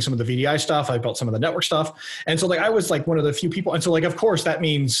side, building some of the VDI stuff. I built some of the network stuff. And so like, I was like one of the few people. And so like, of course that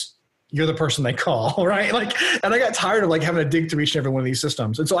means you're the person they call, right? Like, and I got tired of like having to dig through each and every one of these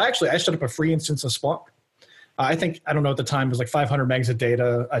systems. And so I set up a free instance of Splunk. I don't know at the time, it was like 500 megs of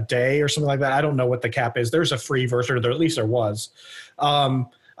data a day or something like that. I don't know what the cap is. There's a free version, or at least there was.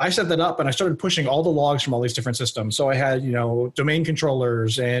 I set that up and I started pushing all the logs from all these different systems. So I had, domain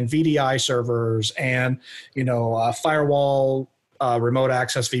controllers and VDI servers and, firewall, remote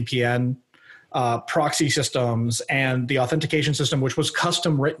access VPN, proxy systems, and the authentication system, which was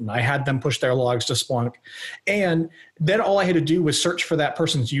custom written. I had them push their logs to Splunk. And then all I had to do was search for that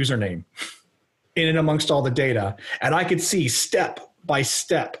person's username in and amongst all the data. And I could see step by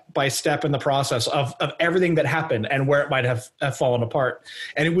step in the process of everything that happened and where it might have fallen apart.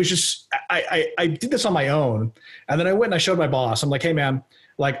 And it was just, I did this on my own. And then I went and I showed my boss. I'm like, hey man,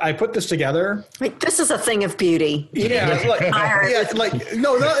 like I put this together. Like, this is a thing of beauty. Yeah.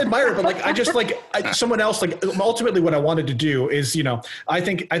 No, not admire, but like, I just someone else, like ultimately what I wanted to do is, I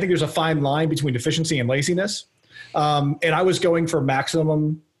think there's a fine line between efficiency and laziness. And I was going for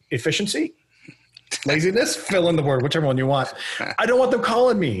maximum efficiency. Laziness, fill in the word, whichever one you want. I don't want them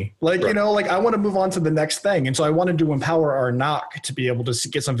calling me. Like, right. I want to move on to the next thing. And so I wanted to empower our NOC to be able to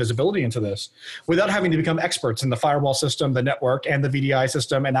get some visibility into this without having to become experts in the firewall system, the network, and the VDI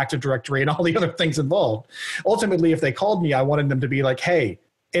system, and Active Directory, and all the other things involved. Ultimately, if they called me, I wanted them to be like, hey,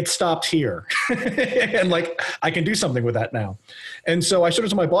 it stopped here. And like, I can do something with that now. And so I showed it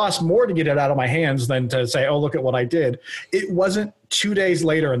to my boss more to get it out of my hands than to say, oh, look at what I did. It wasn't 2 days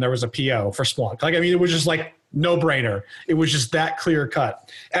later and there was a PO for Splunk. Like, I mean, it was just like no brainer. It was just that clear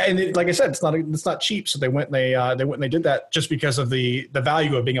cut. And like I said, it's not cheap. So they went and they did that just because of the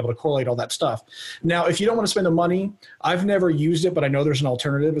value of being able to correlate all that stuff. Now, if you don't want to spend the money, I've never used it, but I know there's an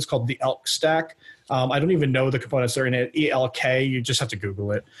alternative. It's called the ELK stack. I don't even know the components that are in it. ELK, you just have to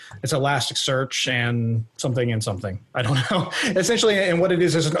Google it. It's Elasticsearch and something and something. I don't know. Essentially, and what it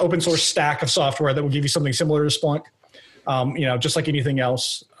is an open source stack of software that will give you something similar to Splunk. Just like anything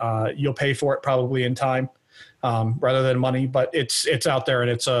else, you'll pay for it probably in time rather than money, but it's out there and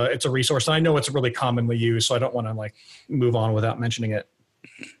it's a resource. And I know it's really commonly used, so I don't want to like move on without mentioning it.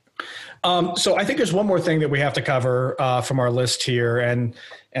 So I think there's one more thing that we have to cover from our list here, and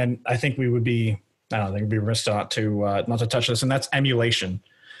I think we would be, I don't think it'd be remiss not to touch this, and that's emulation.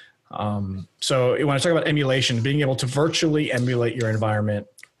 So when I talk about emulation, being able to virtually emulate your environment,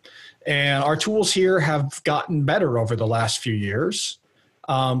 and our tools here have gotten better over the last few years,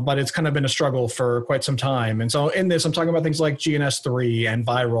 but it's kind of been a struggle for quite some time. And so in this, I'm talking about things like GNS3 and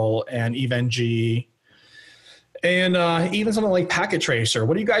Virl and EVE-NG, and even something like Packet Tracer.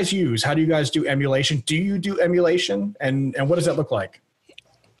 What do you guys use? How do you guys do emulation? Do you do emulation? And what does that look like?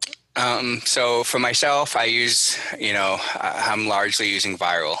 So for myself, I use, I'm largely using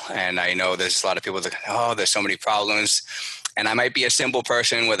Virl, and I know there's a lot of people that, there's so many problems, and I might be a simple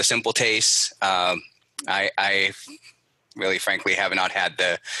person with a simple taste. I really, frankly, have not had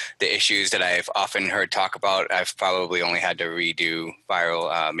the issues that I've often heard talk about. I've probably only had to redo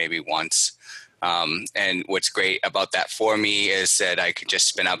Virl maybe once. And what's great about that for me is that I could just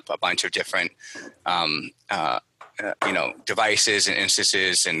spin up a bunch of different, devices and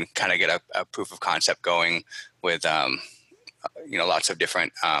instances and kind of get a proof of concept going with, lots of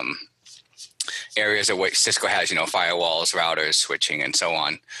different areas of what Cisco has, firewalls, routers, switching, and so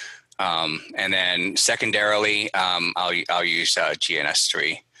on. And then secondarily, I'll use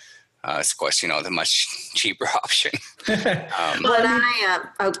GNS3. Of course, the much cheaper option.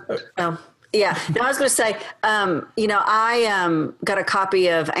 Yeah. No, I was going to say, I got a copy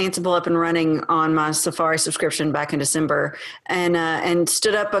of Ansible up and running on my Safari subscription back in December, and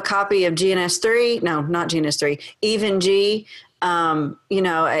stood up a copy of GNS3. No, not GNS3, EVE-NG.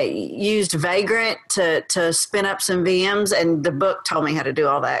 I used Vagrant to spin up some VMs, and the book told me how to do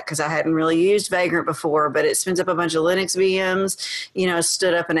all that because I hadn't really used Vagrant before, but it spins up a bunch of Linux VMs,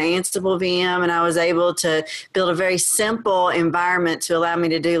 stood up an Ansible VM, and I was able to build a very simple environment to allow me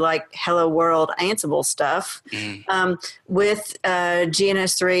to do like Hello World Ansible stuff with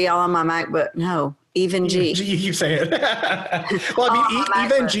GNS3 all on my MacBook. No. EVE-NG. You keep saying it. Well, I mean,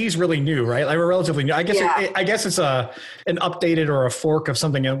 EVE-NG is really new, right? Like we're relatively new. I guess it's an updated or a fork of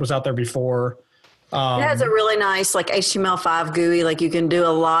something that was out there before. It has a really nice like HTML5 GUI. Like you can do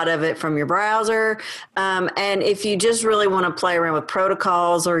a lot of it from your browser. And if you just really want to play around with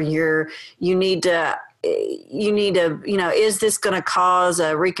protocols, or you need to, is this going to cause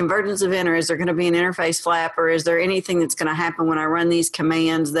a reconvergence event, or is there going to be an interface flap, or is there anything that's going to happen when I run these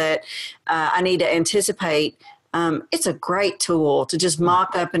commands that I need to anticipate? It's a great tool to just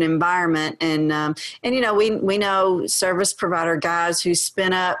mock up an environment. And we know service provider guys who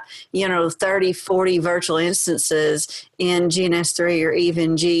spin up, 30, 40 virtual instances in GNS3 or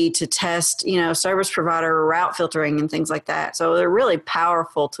EVE-NG to test, service provider route filtering and things like that. So they're really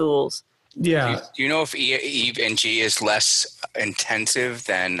powerful tools. Yeah. Do you know if EVE-NG is less intensive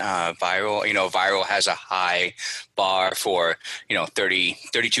than Viral? Viral has a high bar for,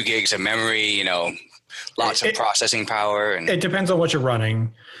 32 gigs of memory, lots of processing power. And it depends on what you're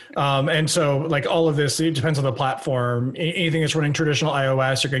running. And so like all of this, it depends on the platform. Anything that's running traditional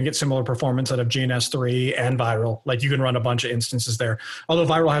iOS, you're going to get similar performance out of GNS3 and Viral. Like you can run a bunch of instances there. Although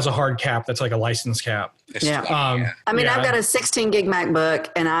Viral has a hard cap that's like a license cap. Yeah. I've got a 16 gig MacBook,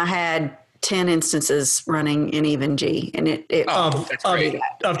 and I had 10 instances running in EVE-NG, and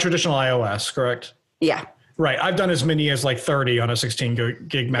of traditional iOS, correct? Yeah. Right. I've done as many as like 30 on a 16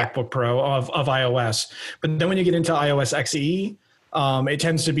 gig MacBook Pro of iOS. But then when you get into iOS XE, it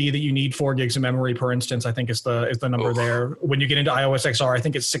tends to be that you need 4 gigs of memory per instance, I think is the number there. When you get into iOS XR, I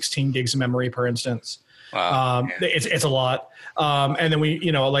think it's 16 gigs of memory per instance. Wow. It's a lot. And then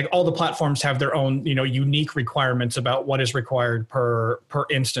we, like all the platforms have their own, unique requirements about what is required per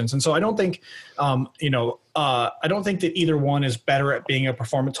instance. And so I don't think, I don't think that either one is better at being a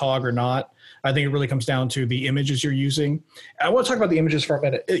performance hog or not. I think it really comes down to the images you're using. I want to talk about the images for a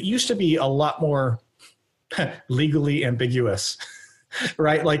minute. It used to be a lot more legally ambiguous,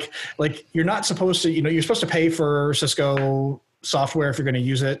 right? Like you're not supposed to, you're supposed to pay for Cisco software if you're going to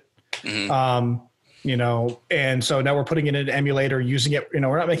use it. Mm-hmm. And so now we're putting it in an emulator, using it,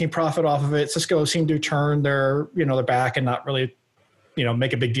 we're not making profit off of it. Cisco seemed to turn their back and not really,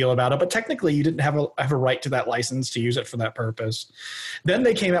 make a big deal about it. But technically you didn't have a right to that license to use it for that purpose. Then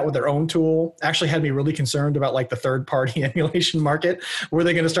they came out with their own tool. Actually had me really concerned about like the third party emulation market. Were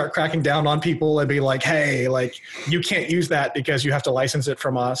they going to start cracking down on people and be like, hey, like you can't use that because you have to license it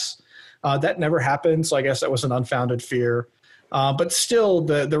from us? That never happened. So I guess that was an unfounded fear. But still,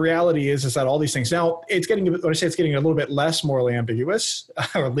 the reality is that all these things now, when I say it's getting a little bit less morally ambiguous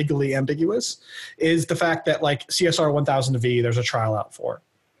or legally ambiguous, is the fact that like CSR 1000V, there's a trial out for,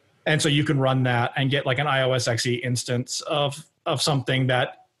 and so you can run that and get like an iOS XE instance of something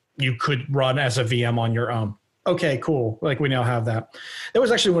that you could run as a VM on your own. Okay, cool. Like we now have that. That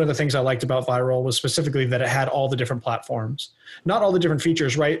was actually one of the things I liked about Viral, was specifically that it had all the different platforms, not all the different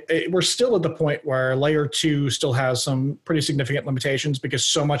features, right? We're still at the point where layer 2 still has some pretty significant limitations because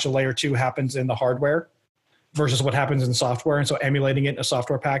so much of layer 2 happens in the hardware versus what happens in software. And so emulating it in a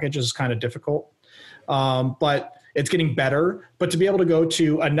software package is kind of difficult. But it's getting better. But to be able to go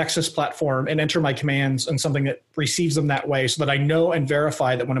to a Nexus platform and enter my commands and something that receives them that way, so that I know and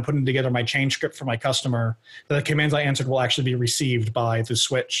verify that when I'm putting together my change script for my customer, that the commands I answered will actually be received by the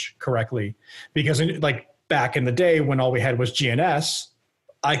switch correctly. Because like back in the day when all we had was GNS,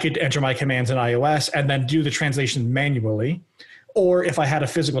 I could enter my commands in iOS and then do the translation manually. Or if I had a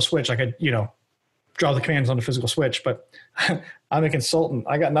physical switch, I could, draw the commands on the physical switch, but I'm a consultant.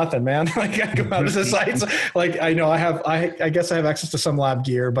 I got nothing, man. Like I go out to the sites. Like I know I guess I have access to some lab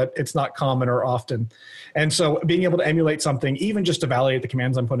gear, but it's not common or often. And so being able to emulate something, even just to validate the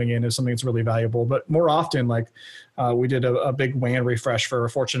commands I'm putting in, is something that's really valuable. But more often, like we did a big WAN refresh for a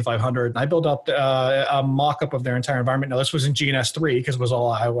Fortune 500. And I built up a mock-up of their entire environment. Now this was in GNS3 because it was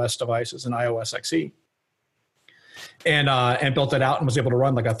all iOS devices and iOS XE. And built it out and was able to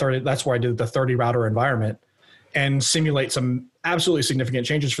run like a 30, that's where I did the 30 router environment and simulate some absolutely significant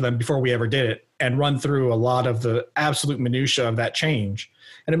changes for them before we ever did it, and run through a lot of the absolute minutia of that change.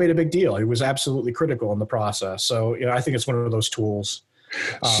 And it made a big deal. It was absolutely critical in the process. So, I think it's one of those tools.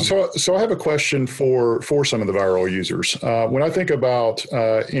 So I have a question for some of the Viral users. When I think about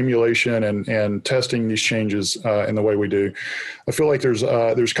emulation and testing these changes in the way we do, I feel like there's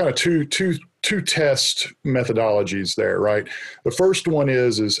kind of two two test methodologies there, right? The first one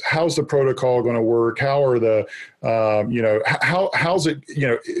is how's the protocol going to work? How are the, how's it,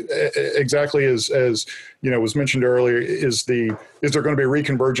 exactly as was mentioned earlier, is there going to be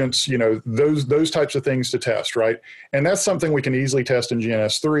reconvergence? Those types of things to test, right? And that's something we can easily test in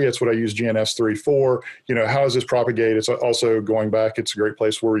GNS3. It's what I use GNS3 for. How does this propagate? It's also going back. It's a great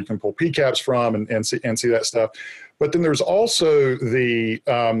place where you can pull PCAPs from and see that stuff. But then there's also the,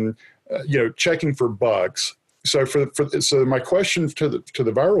 checking for bugs. So so my question to the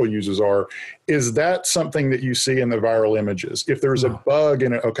viral users is that something that you see in the viral images? If there's a bug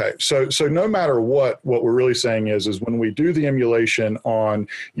in it, okay. So no matter what we're really saying is when we do the emulation all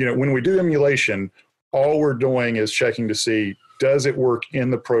we're doing is checking to see, does it work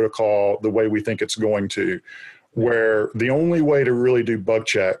in the protocol the way we think it's going to? Where the only way to really do bug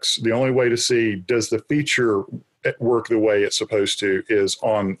checks, the only way to see, does the feature work the way it's supposed to, is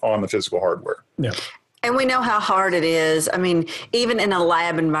on the physical hardware. Yeah. And we know how hard it is. I mean, even in a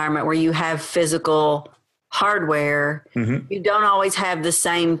lab environment where you have physical hardware, you don't always have the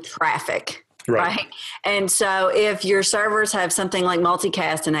same traffic. Right. And so if your servers have something like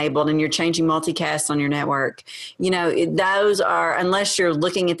multicast enabled and you're changing multicast on your network, those are, unless you're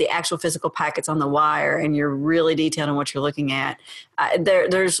looking at the actual physical packets on the wire and you're really detailed in what you're looking at,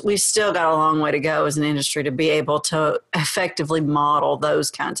 we've still got a long way to go as an industry to be able to effectively model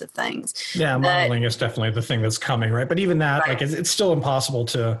those kinds of things. Yeah, modeling is definitely the thing that's coming, right? But even that, it's still impossible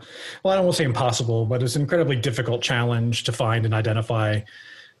to, well, I don't want to say impossible, but it's an incredibly difficult challenge to find and identify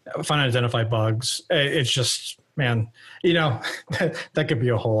bugs. It's just, man, that could be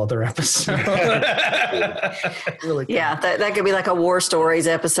a whole other episode. Really cool. Yeah, that could be like a war stories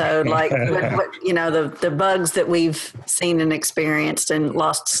episode, like the bugs that we've seen and experienced and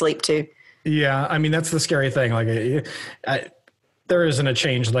lost sleep to. Yeah, I mean, that's the scary thing. Like, there isn't a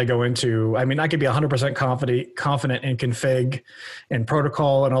change that I go into. I mean, I could be 100% confident in config and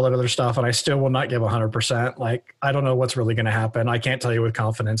protocol and all that other stuff, and I still will not give 100%. Like, I don't know what's really going to happen. I can't tell you with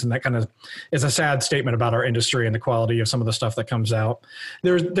confidence, and that kind of is a sad statement about our industry and the quality of some of the stuff that comes out.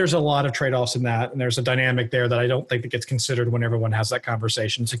 There's a lot of trade-offs in that, and there's a dynamic there that I don't think that gets considered when everyone has that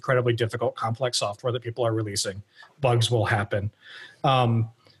conversation. It's incredibly difficult, complex software that people are releasing. Bugs will happen.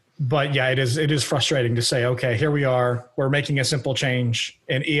 But yeah, it is frustrating to say, okay, here we are, we're making a simple change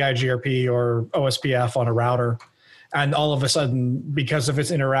in EIGRP or OSPF on a router. And all of a sudden, because of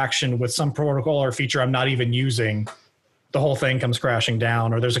its interaction with some protocol or feature I'm not even using, the whole thing comes crashing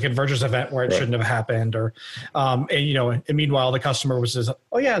down, or there's a convergence event where it shouldn't have happened. Or, and meanwhile, the customer says,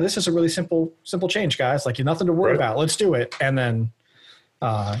 oh yeah, this is a really simple change, guys. Like, nothing to worry about. Let's do it. And then,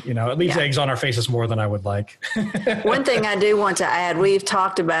 it leaves eggs on our faces more than I would like. One thing I do want to add, we've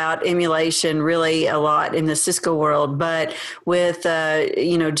talked about emulation really a lot in the Cisco world, but with,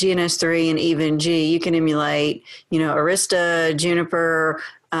 GNS3 and even G, you can emulate, Arista, Juniper,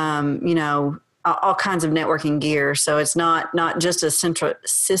 all kinds of networking gear. So it's not just a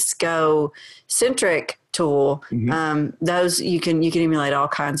Cisco centric tool. Those you can emulate all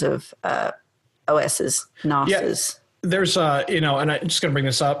kinds of OSs, NOSes. Yeah. There's, and I'm just going to bring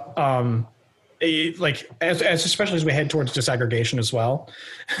this up, especially as we head towards disaggregation as well,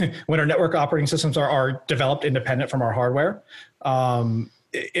 when our network operating systems are developed independent from our hardware,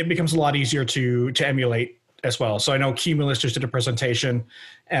 it becomes a lot easier to emulate as well. So I know Cumulus just did a presentation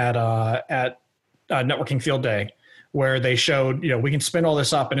at Networking Field Day where they showed, we can spin all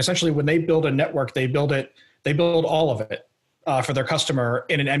this up, and essentially when they build a network, they build all of it. For their customer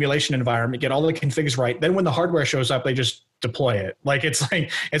in an emulation environment, get all the configs right. Then when the hardware shows up, they just deploy it.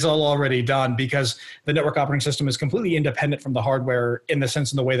 It's all already done because the network operating system is completely independent from the hardware in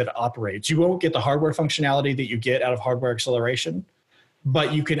the way that it operates. You won't get the hardware functionality that you get out of hardware acceleration,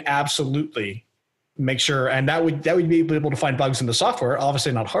 but you can absolutely make sure, and that would be able to find bugs in the software.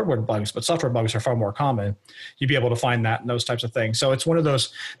 Obviously not hardware bugs, but software bugs are far more common. You'd be able to find that and those types of things. So that's one of those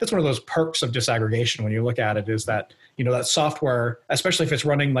perks of disaggregation when you look at it, is that, that software, especially if it's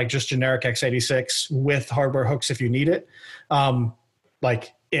running like just generic x86 with hardware hooks if you need it,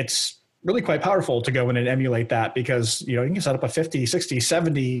 it's really quite powerful to go in and emulate that, because, you can set up a 50, 60,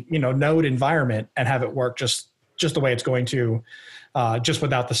 70, node environment and have it work just the way it's going to, just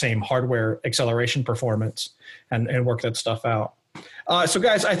without the same hardware acceleration performance, and work that stuff out. So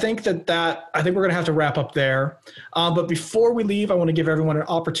guys, I think we're going to have to wrap up there. But before we leave, I want to give everyone an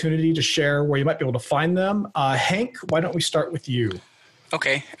opportunity to share where you might be able to find them. Hank, why don't we start with you?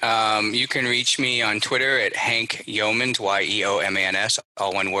 Okay. You can reach me on Twitter at Hank Yeomans, Yeomans,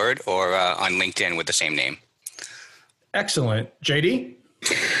 all one word, or on LinkedIn with the same name. Excellent. JD?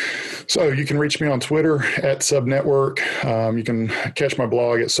 So you can reach me on Twitter at Subnetwork. You can catch my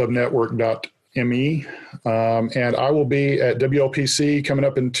blog at subnetwork.net. ME. And I will be at WLPC coming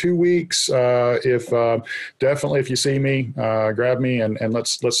up in 2 weeks. Definitely, if you see me, grab me and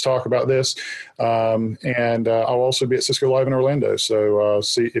let's talk about this. And I'll also be at Cisco Live in Orlando. So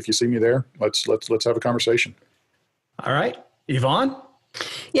if you see me there, let's have a conversation. All right, Yvonne.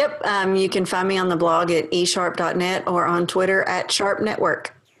 Yep. You can find me on the blog at esharp.net or on Twitter at Sharp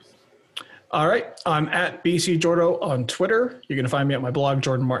Network. All right. I'm at BC Jordo on Twitter. You can find me at my blog,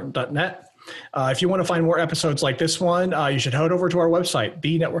 jordanmartin.net. If you want to find more episodes like this one, you should head over to our website,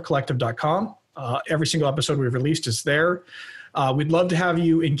 bnetworkcollective.com. Every single episode we've released is there. We'd love to have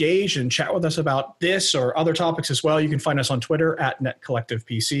you engage and chat with us about this or other topics as well. You can find us on Twitter at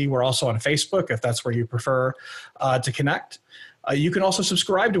NetCollectivePC. We're also on Facebook if that's where you prefer to connect. You can also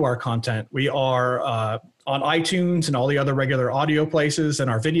subscribe to our content. We are on iTunes and all the other regular audio places,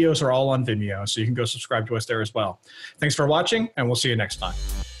 and our videos are all on Vimeo, so you can go subscribe to us there as well. Thanks for watching, and we'll see you next time.